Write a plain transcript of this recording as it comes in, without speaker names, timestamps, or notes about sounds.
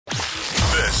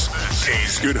This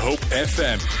is Good Hope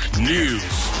FM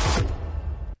News.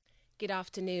 Good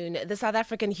afternoon. The South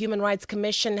African Human Rights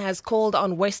Commission has called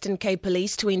on Western Cape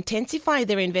Police to intensify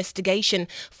their investigation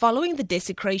following the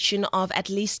desecration of at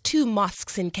least 2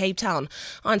 mosques in Cape Town.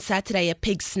 On Saturday, a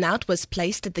pig's snout was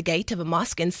placed at the gate of a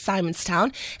mosque in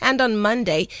Simonstown, and on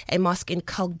Monday, a mosque in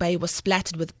Kalk Bay was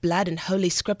splattered with blood and holy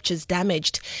scriptures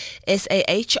damaged.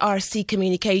 SAHRC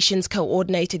Communications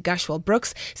Coordinator Gashwal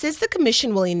Brooks says the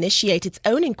Commission will initiate its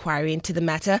own inquiry into the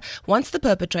matter once the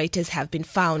perpetrators have been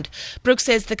found. Brooks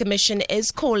says the Commission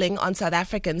is calling on South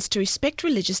Africans to respect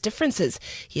religious differences.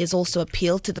 He has also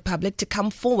appealed to the public to come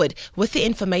forward with the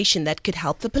information that could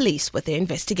help the police with their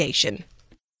investigation.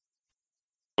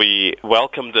 We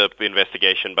welcome the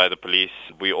investigation by the police.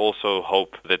 We also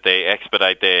hope that they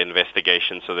expedite their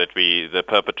investigation so that the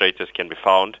perpetrators can be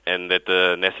found and that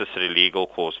the necessary legal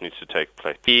course needs to take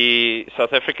place. The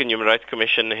South African Human Rights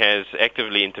Commission has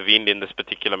actively intervened in this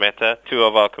particular matter. 2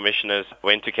 of our commissioners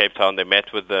went to Cape Town. They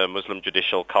met with the Muslim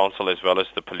Judicial Council as well as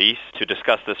the police to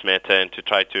discuss this matter and to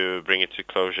try to bring it to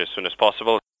closure as soon as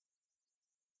possible.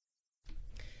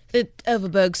 The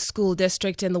Overberg School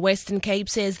District in the Western Cape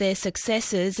says their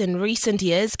successes in recent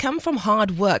years come from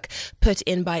hard work put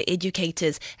in by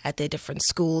educators at their different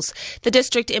schools. The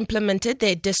district implemented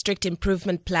their district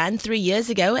improvement plan 3 years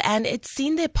ago, and it's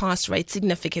seen their pass rate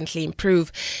significantly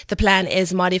improve. The plan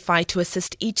is modified to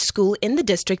assist each school in the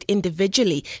district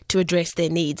individually to address their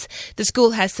needs. The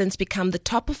school has since become the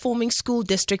top performing school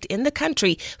district in the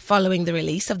country following the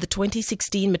release of the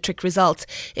 2016 matric results.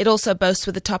 It also boasts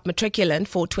with the top matriculant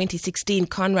for 2016,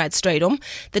 Conrad Stradom,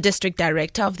 the district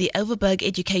director of the Overberg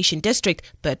Education District,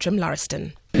 Bertram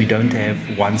Lauriston. We don't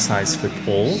have one size fit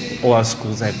all. All our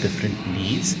schools have different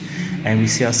needs, and we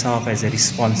see ourselves as a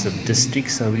responsive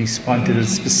district, so we respond to the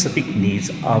specific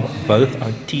needs of both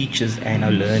our teachers and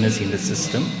our learners in the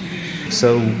system.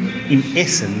 So in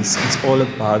essence, it's all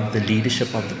about the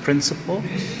leadership of the principal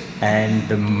and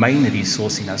the main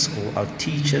resource in our school, our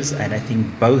teachers, and I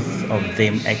think both of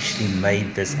them actually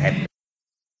made this happen.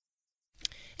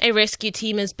 A rescue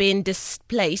team has been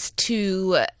displaced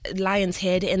to Lion's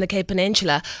Head in the Cape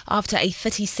Peninsula after a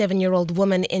 37-year-old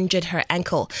woman injured her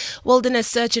ankle. Wilderness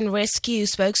Search and Rescue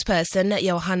spokesperson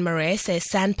Johan Murray says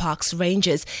Sandparks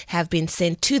Rangers have been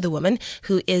sent to the woman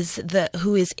who is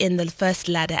in the first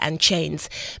ladder and chains.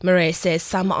 Murray says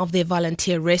some of their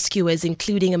volunteer rescuers,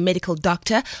 including a medical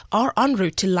doctor, are en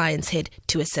route to Lion's Head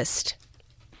to assist.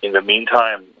 In the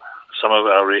meantime, some of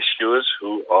our rescuers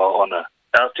who are on a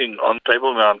outing on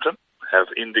Table Mountain have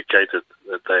indicated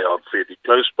that they are fairly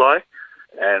close by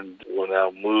and will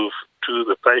now move to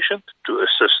the patient to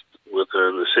assist with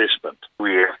her assessment.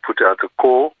 We have put out a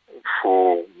call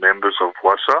for members of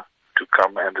WASA to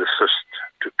come and assist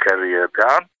to carry her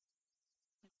down.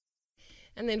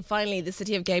 And then finally, the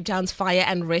City of Cape Town's Fire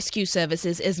and Rescue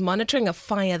Services is monitoring a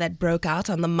fire that broke out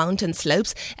on the mountain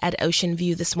slopes at Ocean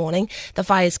View this morning. The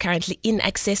fire is currently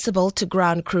inaccessible to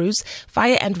ground crews.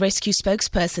 Fire and Rescue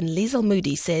spokesperson Liesl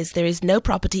Moody says there is no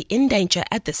property in danger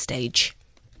at this stage.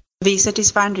 The City's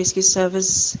Fire and Rescue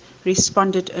Service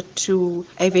responded to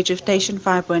a vegetation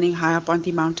fire burning high up on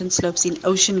the mountain slopes in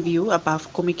Ocean View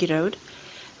above Komiki Road.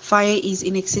 Fire is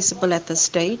inaccessible at this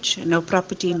stage, no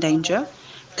property in danger.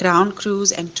 Ground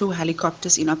crews and 2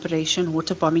 helicopters in operation,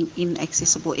 waterbombing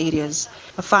inaccessible areas.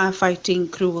 A firefighting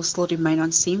crew will still remain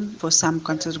on scene for some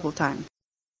considerable time.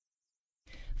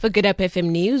 For Good Hope FM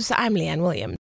News, I'm Leanne Williams.